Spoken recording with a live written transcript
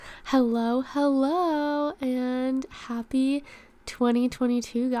Hello, and happy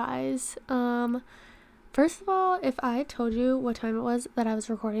 2022, guys. First of all, if I told you what time it was that I was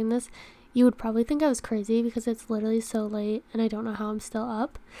recording this, you would probably think I was crazy because it's literally so late and I don't know how I'm still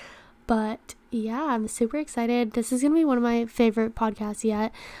up. But yeah, I'm super excited. This is going to be one of my favorite podcasts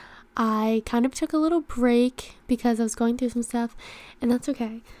yet. I kind of took a little break because I was going through some stuff, and that's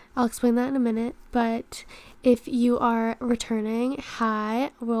okay. I'll explain that in a minute. But if you are returning,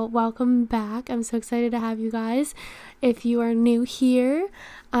 hi, well, welcome back. I'm so excited to have you guys. If you are new here,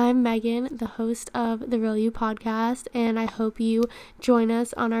 I'm Megan, the host of the Real You podcast, and I hope you join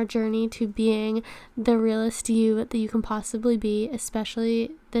us on our journey to being the realest you that you can possibly be,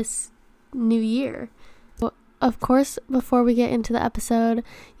 especially this new year. Of course, before we get into the episode,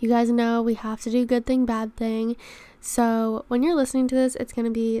 you guys know we have to do good thing, bad thing. So when you're listening to this, it's going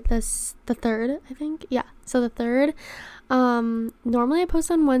to be the 3rd, I think. Yeah, so the 3rd. Normally I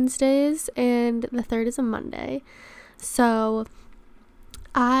post on Wednesdays, and the 3rd is a Monday. So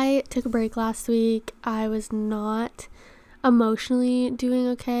I took a break last week. I was not emotionally doing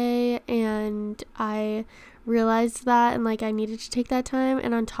okay, and I realized that, and I needed to take that time.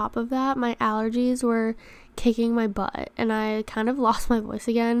 And on top of that, my allergies were kicking my butt, and I kind of lost my voice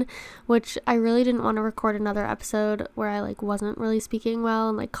again, which I really didn't want to record another episode where I wasn't really speaking well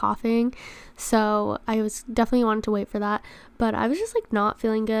and coughing. So I was definitely wanted to wait for that, but I was just not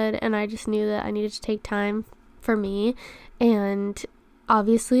feeling good, and I just knew that I needed to take time for me. And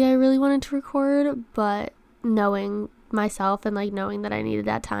obviously I really wanted to record, but knowing myself and knowing that I needed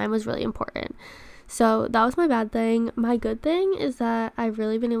that time was really important. So that was my bad thing. My good thing is that I've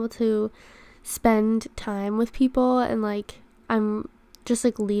really been able to spend time with people, and I'm just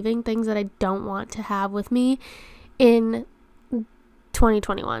leaving things that I don't want to have with me in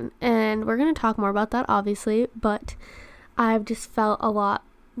 2021, and we're going to talk more about that obviously, but I've just felt a lot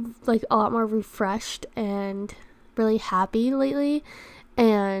more refreshed and really happy lately,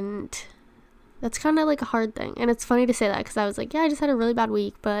 and that's kind of a hard thing. And it's funny to say that because I was I just had a really bad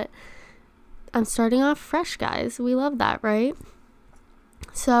week, but I'm starting off fresh, guys. We love that, right?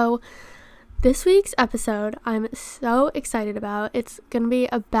 So this week's episode, I'm so excited about. It's going to be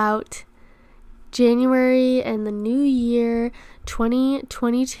about January and the new year,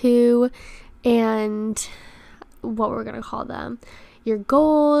 2022, and what we're going to call them. Your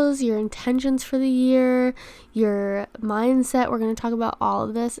goals, your intentions for the year, your mindset. We're going to talk about all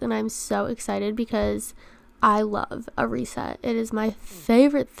of this, and I'm so excited because I love a reset. It is my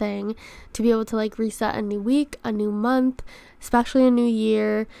favorite thing to be able to reset a new week, a new month, especially a new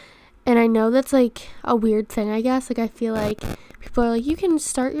year. And I know that's a weird thing, I guess. I feel people are you can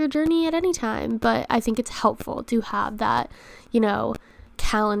start your journey at any time, but I think it's helpful to have that,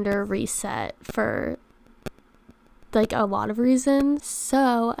 calendar reset for a lot of reasons.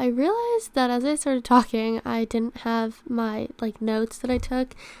 So I realized that as I started talking, I didn't have my notes that I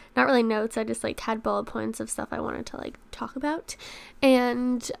took. Not really notes, I just had bullet points of stuff I wanted to talk about,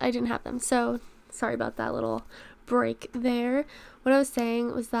 and I didn't have them. So sorry about that little break there. What I was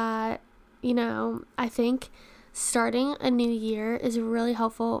saying was that, I think starting a new year is really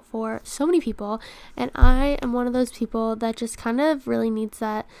helpful for so many people, and I am one of those people that just kind of really needs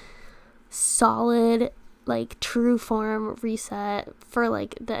that solid true form reset for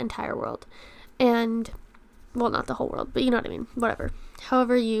the entire world. And well, not the whole world, but you know what I mean, whatever,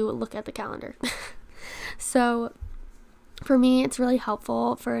 however you look at the calendar. So for me, it's really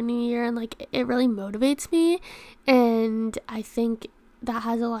helpful for a new year, and it really motivates me. And I think that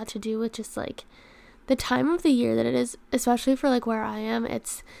has a lot to do with just the time of the year that it is, especially for where I am.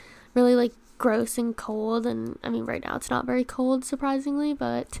 It's really gross and cold, and I mean right now it's not very cold, surprisingly,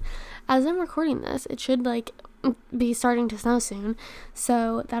 but as I'm recording this, it should be starting to snow soon,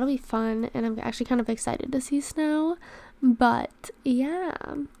 so that'll be fun, and I'm actually kind of excited to see snow. But yeah,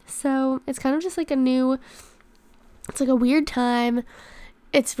 so it's kind of just it's a weird time.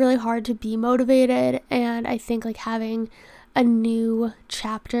 It's really hard to be motivated, and I think having a new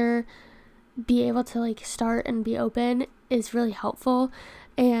chapter, be able to start and be open, is really helpful.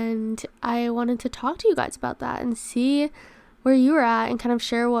 And I wanted to talk to you guys about that and see where you were at, and kind of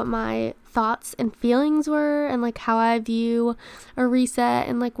share what my thoughts and feelings were, and how I view a reset,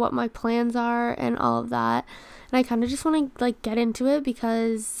 and what my plans are and all of that. And I kind of just want to get into it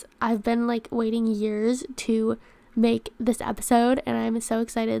because I've been waiting years to make this episode, and I'm so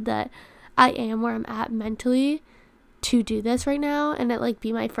excited that I am where I'm at mentally to do this right now, and it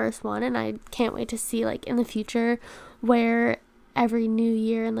be my first one. And I can't wait to see in the future where every new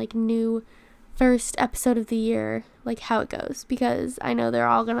year and new first episode of the year, how it goes, because I know they're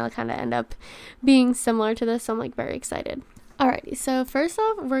all gonna kind of end up being similar to this, so I'm very excited. Alrighty, so first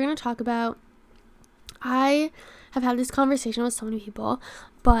off, we're going to talk about, I have had this conversation with so many people,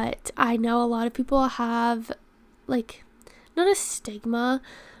 but I know a lot of people have, like, not a stigma,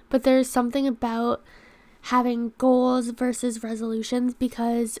 but there's something about having goals versus resolutions,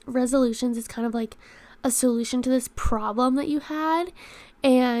 because resolutions is kind of like a solution to this problem that you had,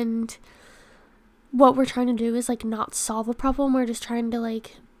 and what we're trying to do is like not solve a problem. We're just trying to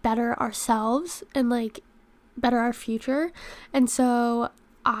like better ourselves and like better our future. And so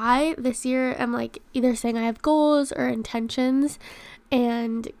I this year am like either saying I have goals or intentions,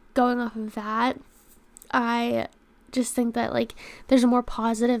 and going off of that, I just think that like there's a more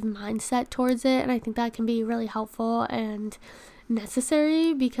positive mindset towards it, and I think that can be really helpful and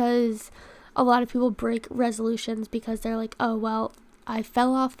necessary, because a lot of people break resolutions because they're like, oh well, I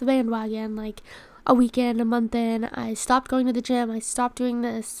fell off the bandwagon like a week in, a month in, I stopped going to the gym, I stopped doing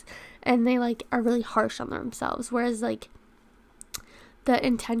this, and they like are really harsh on themselves. Whereas like the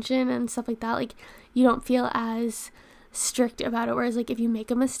intention and stuff like that, like you don't feel as strict about it. Whereas like if you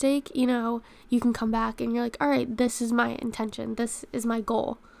make a mistake, you know, you can come back and you're like, all right, this is my intention, this is my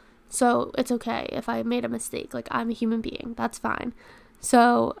goal, so it's okay if I made a mistake, like I'm a human being, that's fine.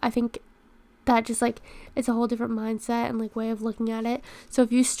 So I think that just like it's a whole different mindset and like way of looking at it. So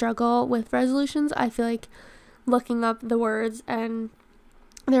if you struggle with resolutions, I feel like looking up the words and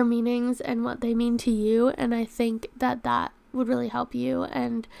their meanings and what they mean to you, and I think that that would really help you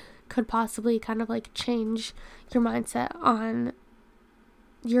and could possibly kind of like change your mindset on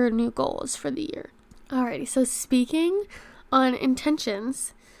your new goals for the year. Alrighty, so speaking on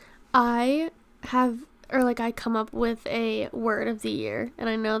intentions, I come up with a word of the year, and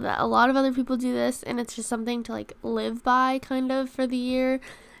I know that a lot of other people do this, and it's just something to like live by kind of for the year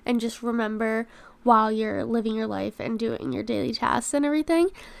and just remember while you're living your life and doing your daily tasks and everything.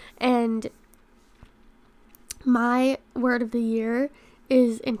 And my word of the year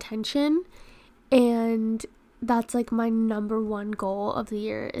is intention, and that's like my number one goal of the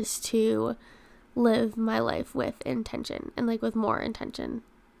year, is to live my life with intention and like with more intention.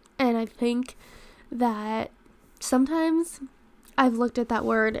 And I think that sometimes I've looked at that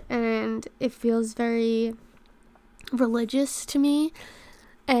word and it feels very religious to me,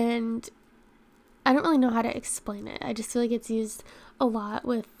 and I don't really know how to explain it. I just feel like it's used a lot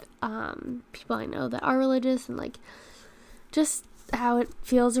with people I know that are religious, and like just how it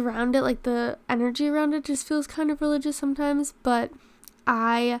feels around it, like the energy around it just feels kind of religious sometimes. But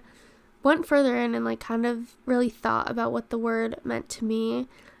I went further in and like kind of really thought about what the word meant to me,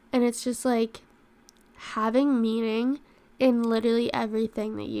 and it's just like having meaning in literally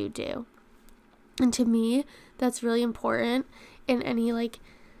everything that you do. And to me, that's really important in any like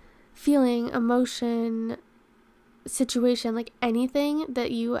feeling, emotion, situation, like anything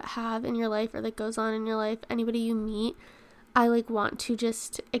that you have in your life or that goes on in your life, anybody you meet, I like want to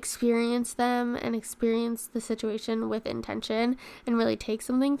just experience them and experience the situation with intention and really take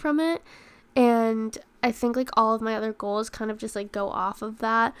something from it. And I think like all of my other goals kind of just like go off of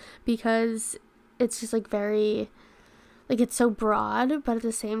that, because it's just like very, like it's so broad, but at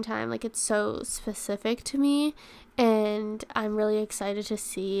the same time like it's so specific to me, and I'm really excited to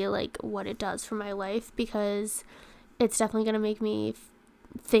see like what it does for my life, because it's definitely going to make me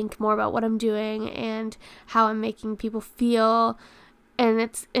think more about what I'm doing and how I'm making people feel, and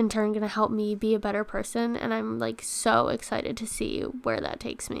it's in turn going to help me be a better person, and I'm like so excited to see where that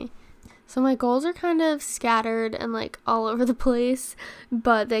takes me. So my goals are kind of scattered and like all over the place,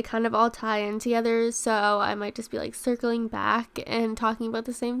 but they kind of all tie in together, so I might just be like circling back and talking about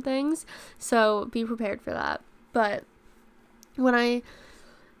the same things, so be prepared for that. But when I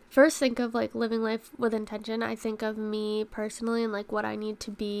first think of like living life with intention, I think of me personally and like what I need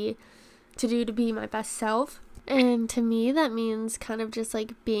to do to be my best self. And to me, that means kind of just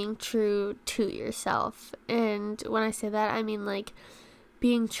like being true to yourself. And when I say that, I mean like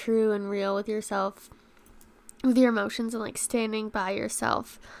being true and real with yourself, with your emotions, and like standing by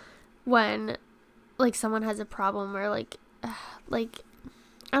yourself when like someone has a problem, or like I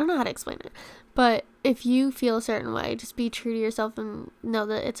don't know how to explain it, but if you feel a certain way, just be true to yourself and know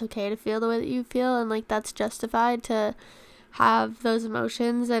that it's okay to feel the way that you feel, and like that's justified to have those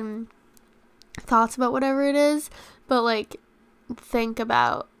emotions and thoughts about whatever it is, but like think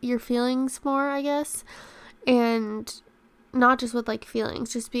about your feelings more, I guess, and not just with like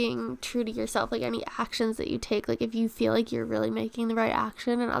feelings, just being true to yourself, like any actions that you take, like if you feel like you're really making the right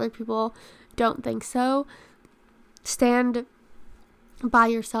action and other people don't think so, stand by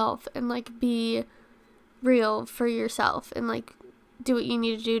yourself and like be real for yourself and like do what you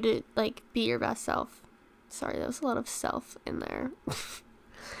need to do to like be your best self. Sorry, there was a lot of self in there.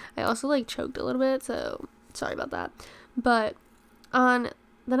 I also like choked a little bit, so sorry about that. But on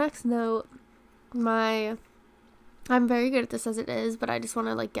the next note, I'm very good at this as it is, but I just want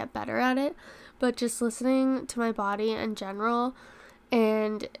to like get better at it. But just listening to my body in general,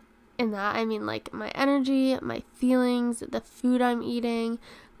 and in that I mean like my energy, my feelings, the food I'm eating,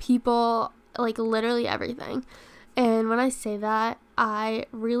 people, like literally everything. And when I say that, I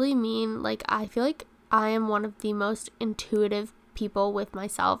really mean like I feel like I am one of the most intuitive people with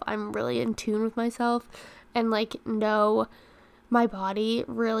myself. I'm really in tune with myself and like know my body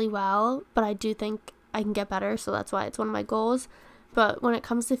really well, but I do think I can get better, so that's why it's one of my goals. But when it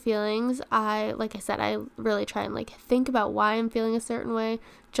comes to feelings, like I said, I really try and like think about why I'm feeling a certain way,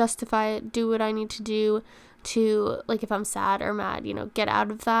 justify it, do what I need to do to, like, if I'm sad or mad, get out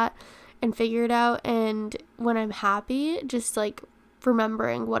of that and figure it out. And when I'm happy, just like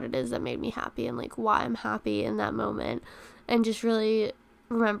remembering what it is that made me happy and like why I'm happy in that moment, and just really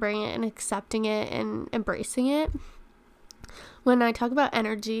remembering it and accepting it and embracing it. When I talk about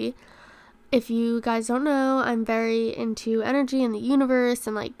energy, if you guys don't know, I'm very into energy in the universe,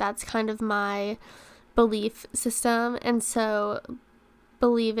 and like that's kind of my belief system. And so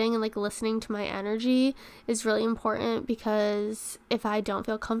believing and like listening to my energy is really important, because if I don't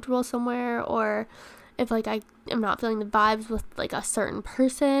feel comfortable somewhere, or if like I am not feeling the vibes with like a certain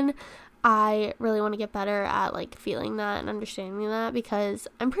person, I really want to get better at like feeling that and understanding that, because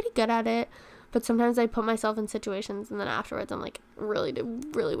I'm pretty good at it. But sometimes I put myself in situations and then afterwards I'm like, really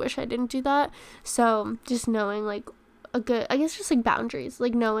wish I didn't do that. So just knowing like just like boundaries,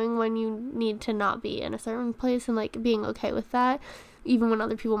 like knowing when you need to not be in a certain place and like being okay with that, even when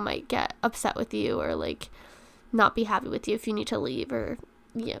other people might get upset with you or like not be happy with you if you need to leave, or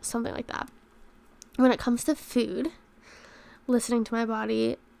something like that. When it comes to food, listening to my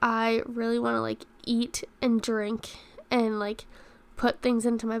body, I really want to like eat and drink and like put things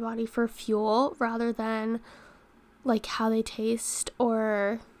into my body for fuel rather than like how they taste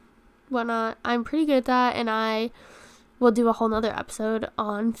or whatnot. I'm pretty good at that, and I will do a whole nother episode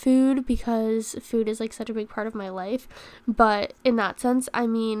on food, because food is like such a big part of my life. But in that sense, I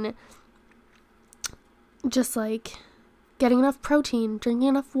mean just like getting enough protein, drinking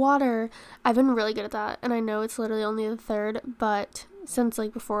enough water. I've been really good at that, and I know it's literally only the 3rd, but since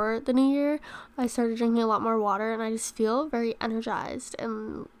like before the new year, I started drinking a lot more water, and I just feel very energized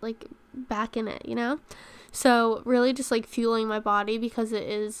and like back in it, So really just like fueling my body, because it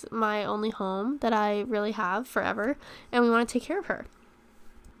is my only home that I really have forever, and we want to take care of her.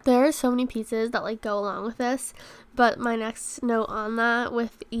 There are so many pieces that like go along with this, but my next note on that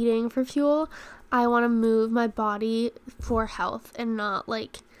with eating for fuel, I want to move my body for health and not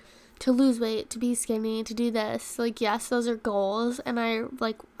like to lose weight, to be skinny, to do this. Like, yes, those are goals, and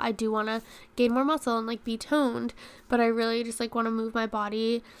I do want to gain more muscle and like be toned, but I really just like want to move my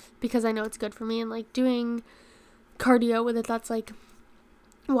body because I know it's good for me, and like doing cardio with it, that's like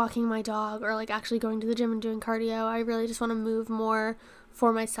walking my dog or like actually going to the gym and doing cardio. I really just want to move more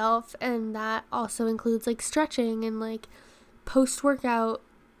for myself, and that also includes like stretching and like post-workout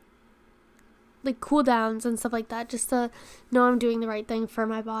like cool downs and stuff like that, just to know I'm doing the right thing for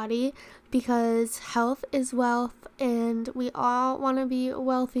my body, because health is wealth, and we all want to be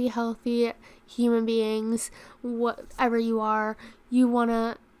wealthy, healthy human beings. Whatever you are, you want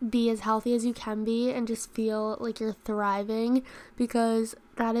to be as healthy as you can be and just feel like you're thriving, because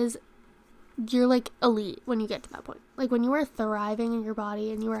you're like elite when you get to that point. Like when you are thriving in your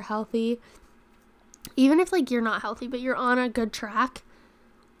body and you are healthy, even if like you're not healthy but you're on a good track,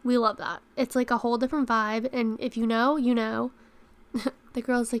 we love that. It's like a whole different vibe, and if you know, you know. The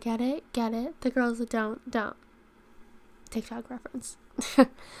girls that get it. The girls that don't. TikTok reference.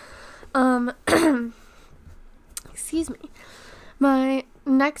 Excuse me. My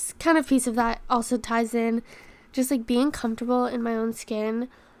next kind of piece of that also ties in just like being comfortable in my own skin.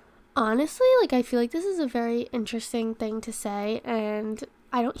 Honestly, like I feel like this is a very interesting thing to say, and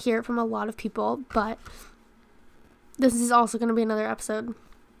I don't hear it from a lot of people, but this is also going to be another episode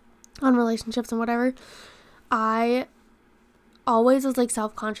on relationships and whatever. I always was like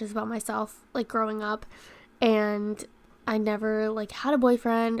self-conscious about myself like growing up, and I never like had a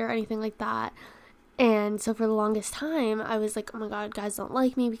boyfriend or anything like that. And so for the longest time I was like, oh my god, guys don't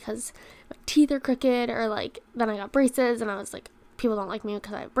like me because my teeth are crooked, or like then I got braces and I was like, people don't like me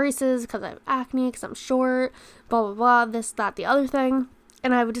because I have braces, because I have acne, because I'm short, blah blah blah, this, that, the other thing.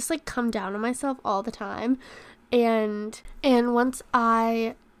 And I would just like come down on myself all the time. And once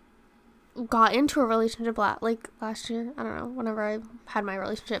I got into a relationship like last year, I don't know, whenever I had my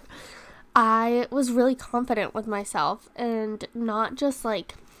relationship, I was really confident with myself, and not just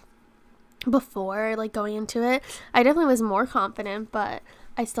like before like going into it. I definitely was more confident, but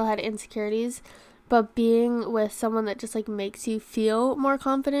I still had insecurities. but being with someone that just like makes you feel more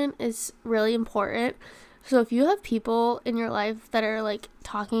confident is really important. So if you have people in your life that are like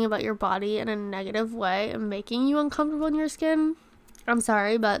talking about your body in a negative way and making you uncomfortable in your skin, I'm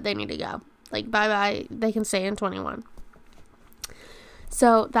sorry, but they need to go. Like, bye-bye. They can stay in 21.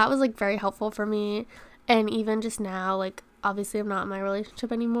 So that was like very helpful for me. And even just now, like, obviously I'm not in my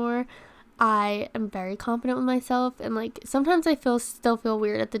relationship anymore, I am very confident with myself. And like sometimes I still feel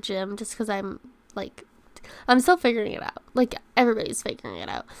weird at the gym just because I'm still figuring it out. Like, everybody's figuring it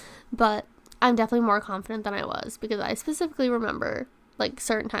out, but I'm definitely more confident than I was, because I specifically remember like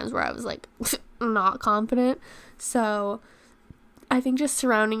certain times where I was like not confident. So I think just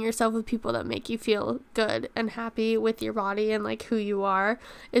surrounding yourself with people that make you feel good and happy with your body and like who you are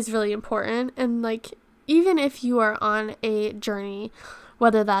is really important. And like, even if you are on a journey,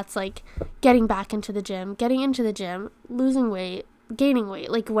 whether that's like getting into the gym, losing weight, gaining weight,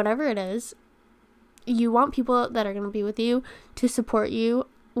 like whatever it is, you want people that are going to be with you to support you,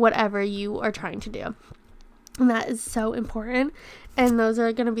 whatever you are trying to do. And that is so important. And those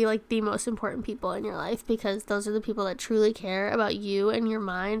are going to be like the most important people in your life, because those are the people that truly care about you and your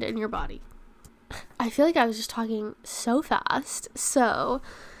mind and your body. I feel like I was just talking so fast. So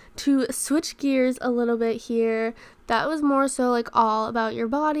to switch gears a little bit here, that was more so like all about your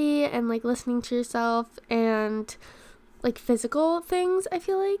body and like listening to yourself and like physical things, I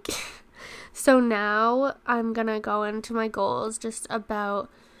feel like. So now I'm gonna go into my goals just about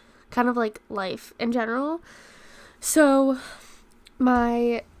kind of like life in general. So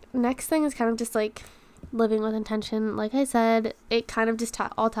my next thing is kind of just like living with intention. Like I said, it kind of just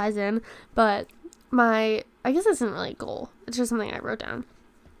all ties in, but I guess this isn't really a goal. It's just something I wrote down.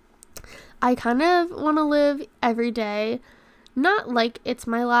 I kind of want to live every day, not like it's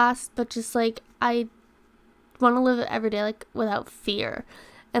my last, but just like I want to live every day like without fear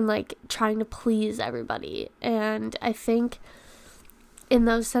and like trying to please everybody. And I think in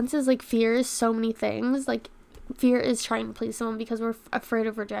those senses, like fear is so many things. Like fear is trying to please someone because we're afraid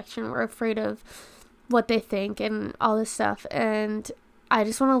of rejection, we're afraid of what they think and all this stuff. And I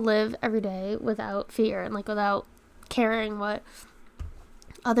just want to live every day without fear and like without caring what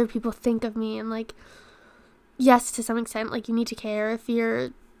other people think of me. And like, yes, to some extent, like you need to care if you're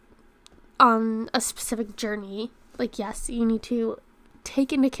on a specific journey. Like, yes, you need to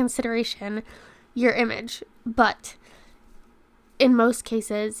take into consideration your image, but in most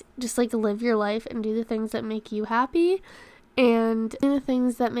cases, just like live your life and do the things that make you happy, and doing the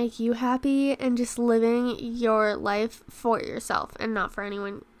things that make you happy and just living your life for yourself and not for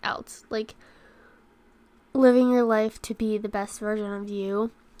anyone else. Like, living your life to be the best version of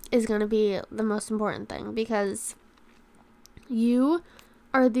you is going to be the most important thing, because you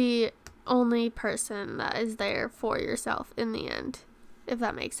are the only person that is there for yourself in the end, if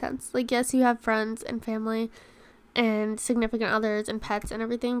that makes sense. Like, yes, you have friends and family and significant others and pets and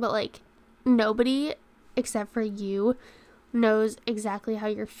everything, but like nobody except for you knows exactly how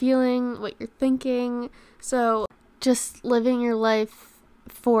you're feeling, what you're thinking. So just living your life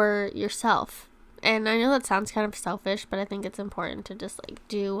for yourself. And I know that sounds kind of selfish, but I think it's important to just like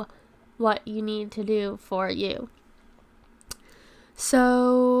do what you need to do for you.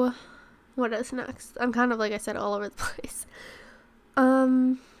 So what is next? I'm kind of, like I said, all over the place.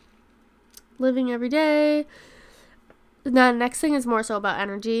 Living every day. The next thing is more so about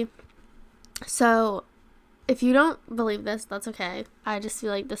energy. So if you don't believe this, that's okay. I just feel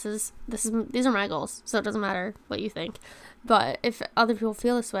like these are my goals, so it doesn't matter what you think. But if other people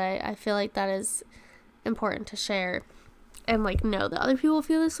feel this way, I feel like that is important to share and like know that other people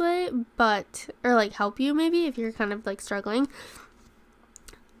feel this way, or like help you maybe if you're kind of like struggling.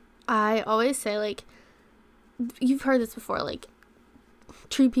 I always say, like, you've heard this before, like,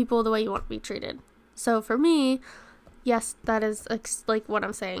 treat people the way you want to be treated. So for me, yes, that is like what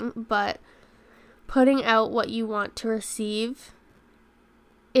I'm saying, but putting out what you want to receive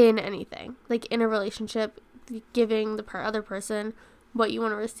in anything, like in a relationship, giving the other person what you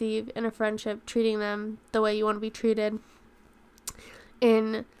want to receive in a friendship, treating them the way you want to be treated,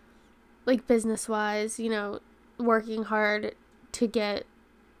 in like business wise, working hard to get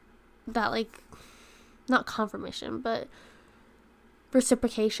that, like, not confirmation, but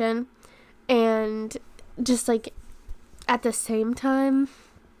reciprocation, and just like at the same time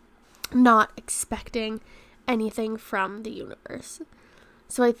not expecting anything from the universe.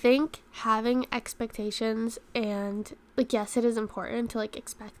 So I think having expectations, and like, yes, it is important to like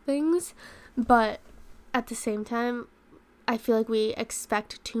expect things, but at the same time I feel like we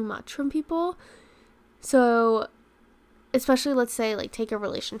expect too much from people. So especially, let's say, like, take a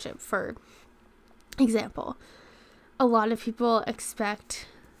relationship for example. A lot of people expect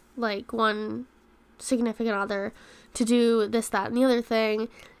like one significant other to do this, that, and the other thing.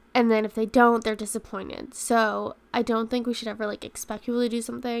 And then if they don't, they're disappointed. So I don't think we should ever like expect people to do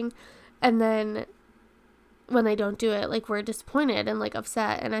something, and then when they don't do it, like, we're disappointed and like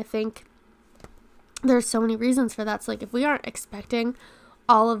upset. And I think there's so many reasons for that. So like, if we aren't expecting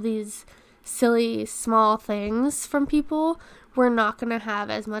all of these silly small things from people, we're not going to have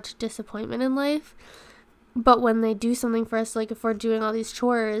as much disappointment in life. But when they do something for us, like if we're doing all these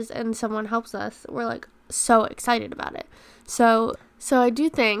chores and someone helps us, we're like so excited about it. So I do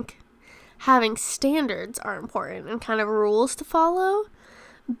think having standards are important and kind of rules to follow,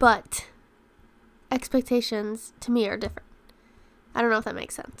 but expectations to me are different. I don't know if that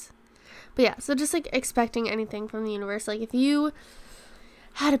makes sense. But yeah, so just like expecting anything from the universe, like if you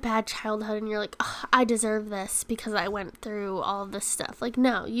had a bad childhood and you're like, oh, I deserve this because I went through all of this stuff. Like,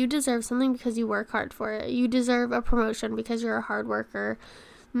 no, you deserve something because you work hard for it. You deserve a promotion because you're a hard worker,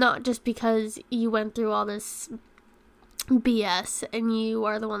 not just because you went through all this BS and you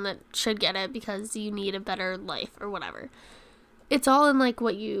are the one that should get it because you need a better life or whatever. It's all in like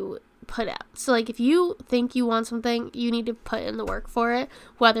what you put out. So like if you think you want something, you need to put in the work for it,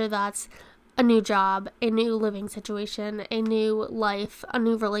 whether that's a new job, a new living situation, a new life, a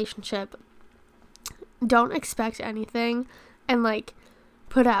new relationship. Don't expect anything, and like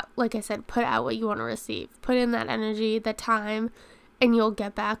put out, like I said, put out what you want to receive. Put in that energy, that time, and you'll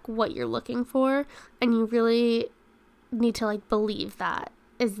get back what you're looking for. And you really need to like believe that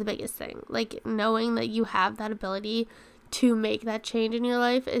is the biggest thing. Like knowing that you have that ability to make that change in your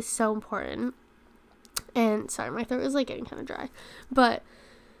life is so important. And sorry, my throat is like getting kind of dry, but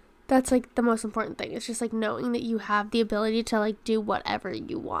that's like the most important thing. It's just like knowing that you have the ability to like do whatever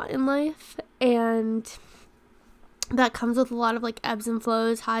you want in life, and that comes with a lot of like ebbs and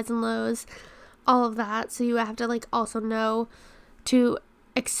flows, highs and lows, all of that. So you have to like also know to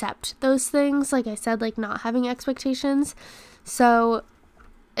accept those things. Like I said, like not having expectations. So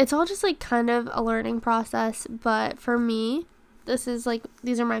it's all just like kind of a learning process. But for me, this is like,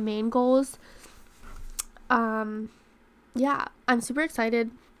 these are my main goals. Yeah, I'm super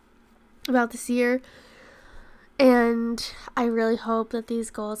excited about this year, and I really hope that these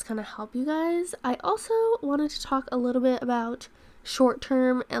goals kind of help you guys. I also wanted to talk a little bit about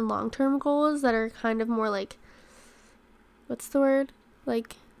short-term and long-term goals that are kind of more like, what's the word?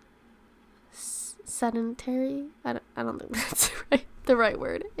 Like sedentary? I don't think that's the right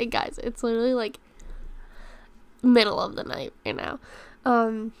word. Hey guys, it's literally like middle of the night right now.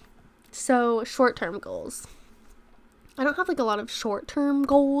 So short-term goals. I don't have like a lot of short-term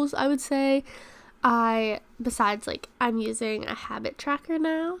goals, I would say. Besides like I'm using a habit tracker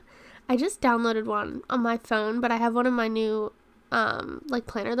now. I just downloaded one on my phone, but I have one in my new like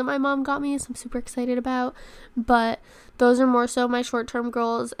planner that my mom got me, so I'm super excited about. But those are more so my short-term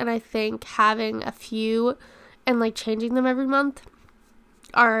goals, and I think having a few and like changing them every month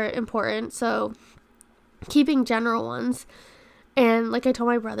are important. So keeping general ones. And like I told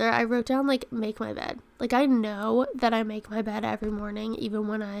my brother, I wrote down like make my bed. Like I know that I make my bed every morning, even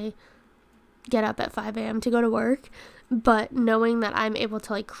when I get up at 5 a.m. to go to work. But knowing that I'm able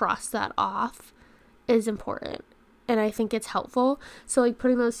to like cross that off is important. And I think it's helpful. So like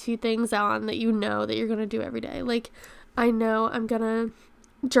putting those few things on that you know that you're going to do every day. Like I know I'm going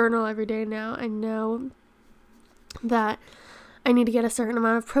to journal every day now. I know that I need to get a certain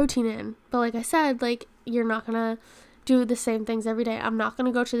amount of protein in. But like I said, like you're not going to do the same things every day. I'm not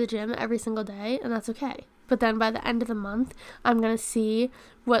going to go to the gym every single day, and that's okay. But then by the end of the month, I'm going to see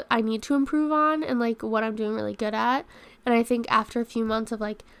what I need to improve on and like what I'm doing really good at. And I think after a few months of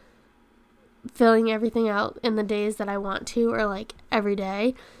like filling everything out in the days that I want to, or like every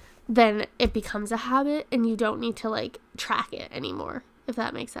day, then it becomes a habit and you don't need to like track it anymore, if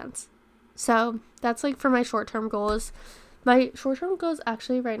that makes sense. So that's like for my short-term goals. My short-term goals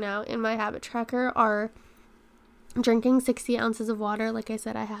actually right now in my habit tracker are drinking 60 ounces of water, like I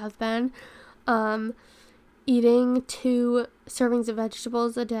said I have been, eating 2 servings of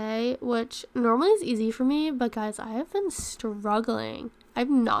vegetables a day, which normally is easy for me, but guys, I have been struggling. I've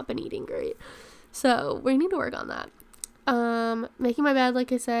not been eating great, so we need to work on that. Making my bed,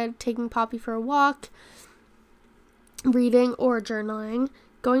 like I said, taking Poppy for a walk, reading or journaling,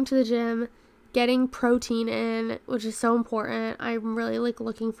 going to the gym, getting protein in, which is so important. I'm really like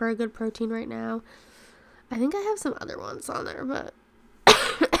looking for a good protein right now. I think I have some other ones on there, but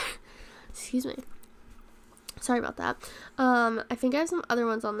excuse me. Sorry about that. I think I have some other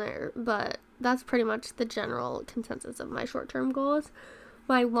ones on there, but that's pretty much the general consensus of my short-term goals.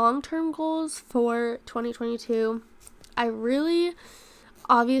 My long-term goals for 2022, I really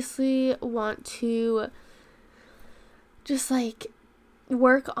obviously want to just like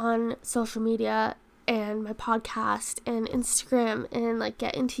work on social media and my podcast and Instagram and like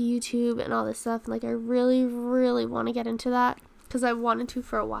get into YouTube and all this stuff. And like I really, really want to get into that because I wanted to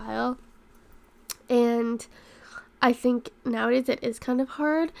for a while. And I think nowadays it is kind of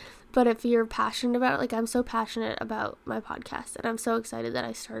hard, but if you're passionate about it, like I'm so passionate about my podcast and I'm so excited that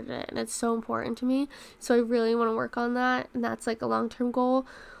I started it and it's so important to me. So I really want to work on that, and that's like a long-term goal.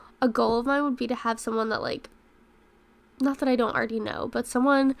 A goal of mine would be to have someone that like, not that I don't already know, but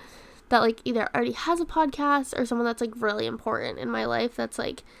someone that like either already has a podcast or someone that's like really important in my life that's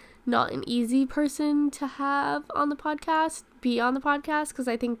like not an easy person to have on the podcast, be on the podcast, because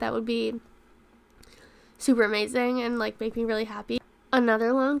I think that would be super amazing and like make me really happy.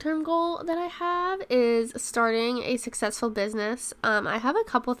 Another long-term goal that I have is starting a successful business. I have a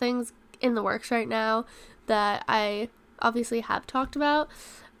couple things in the works right now that I obviously have talked about,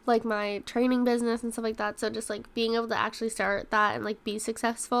 like my training business and stuff like that. So just like being able to actually start that and like be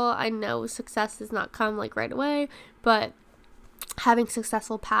successful. I know success does not come like right away, but having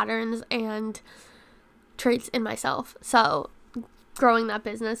successful patterns and traits in myself. So growing that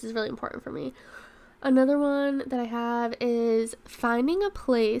business is really important for me. Another one that I have is finding a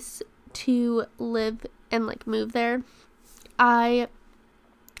place to live and like move there.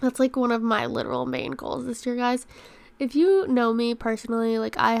 That's like one of my literal main goals this year, guys. If you know me personally,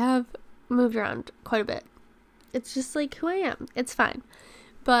 like I have moved around quite a bit. It's just like who I am. It's fine.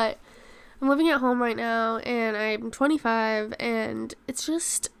 But I'm living at home right now and I'm 25 and it's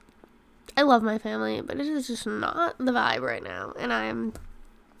just, I love my family, but it is just not the vibe right now. And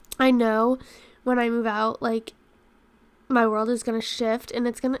I know when I move out, like my world is going to shift and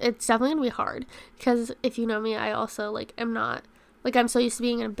it's definitely going to be hard because if you know me, I also like am not, like I'm so used to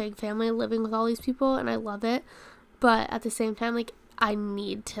being in a big family living with all these people and I love it. But at the same time, like, I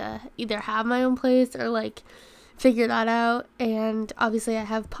need to either have my own place or, like, figure that out. And obviously I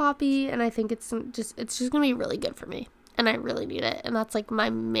have Poppy, and I think it's just going to be really good for me. And I really need it. And that's, like,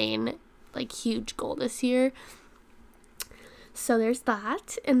 my main, like, huge goal this year. So there's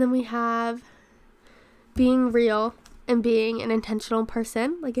that. And then we have being real and being an intentional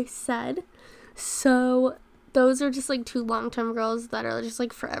person, like I said. So those are just, like, 2 long-term goals that are just,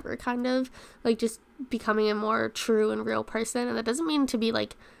 like, forever, kind of. Like, just becoming a more true and real person. And that doesn't mean to be,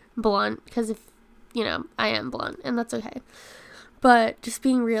 like, blunt, because if, you know, I am blunt, and that's okay. But just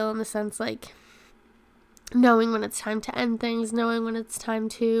being real in the sense, like, knowing when it's time to end things, knowing when it's time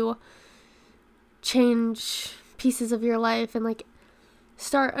to change pieces of your life and, like,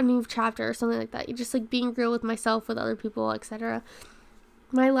 start a new chapter or something like that. You just, like, being real with myself, with other people, etc.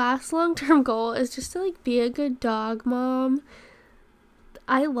 My last long-term goal is just to, like, be a good dog mom.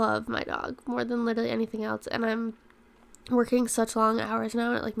 I love my dog more than literally anything else, and I'm working such long hours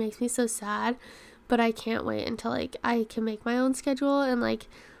now, and it, like, makes me so sad, but I can't wait until, like, I can make my own schedule and, like,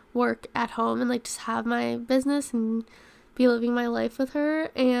 work at home and, like, just have my business and be living my life with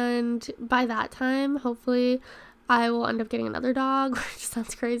her, and by that time, hopefully, I will end up getting another dog, which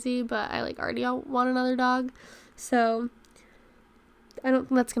sounds crazy, but I, like, already want another dog, so I don't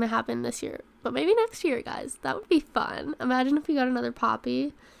think that's going to happen this year, but maybe next year, guys. That would be fun. Imagine if we got another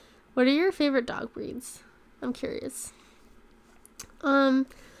Poppy. What are your favorite dog breeds? I'm curious.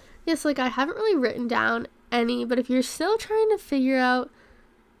 Yes, like I haven't really written down any, but if you're still trying to figure out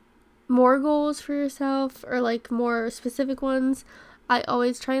more goals for yourself or like more specific ones, I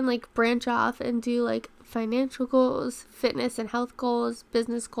always try and like branch off and do like financial goals, fitness and health goals,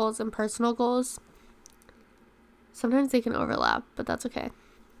 business goals, and personal goals. Sometimes they can overlap, but that's okay.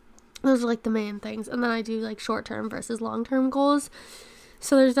 Those are like the main things. And then I do like short-term versus long-term goals.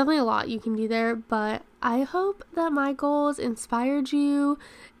 So there's definitely a lot you can do there, but I hope that my goals inspired you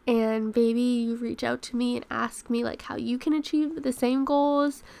and maybe you reach out to me and ask me like how you can achieve the same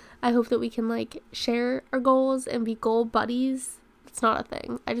goals. I hope that we can like share our goals and be goal buddies. It's not a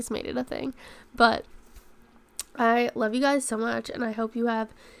thing. I just made it a thing. But I love you guys so much and I hope you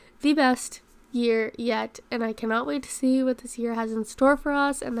have the best year yet, and I cannot wait to see what this year has in store for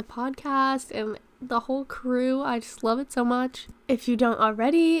us and the podcast and the whole crew. I just love it so much. If you don't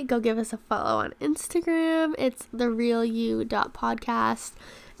already, go give us a follow on Instagram. It's therealyou.podcast,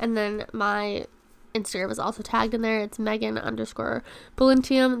 and then my Instagram is also tagged in there. It's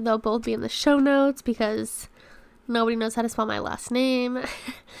Megan_Balentium. They'll both be in the show notes because nobody knows how to spell my last name.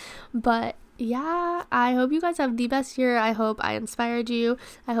 But yeah, I hope you guys have the best year. I hope I inspired you.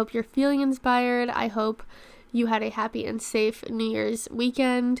 I hope you're feeling inspired. I hope you had a happy and safe New Year's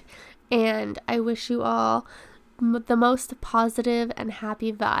weekend. And I wish you all the most positive and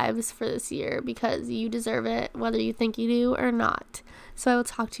happy vibes for this year because you deserve it, whether you think you do or not. So I will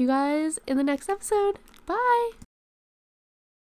talk to you guys in the next episode. Bye!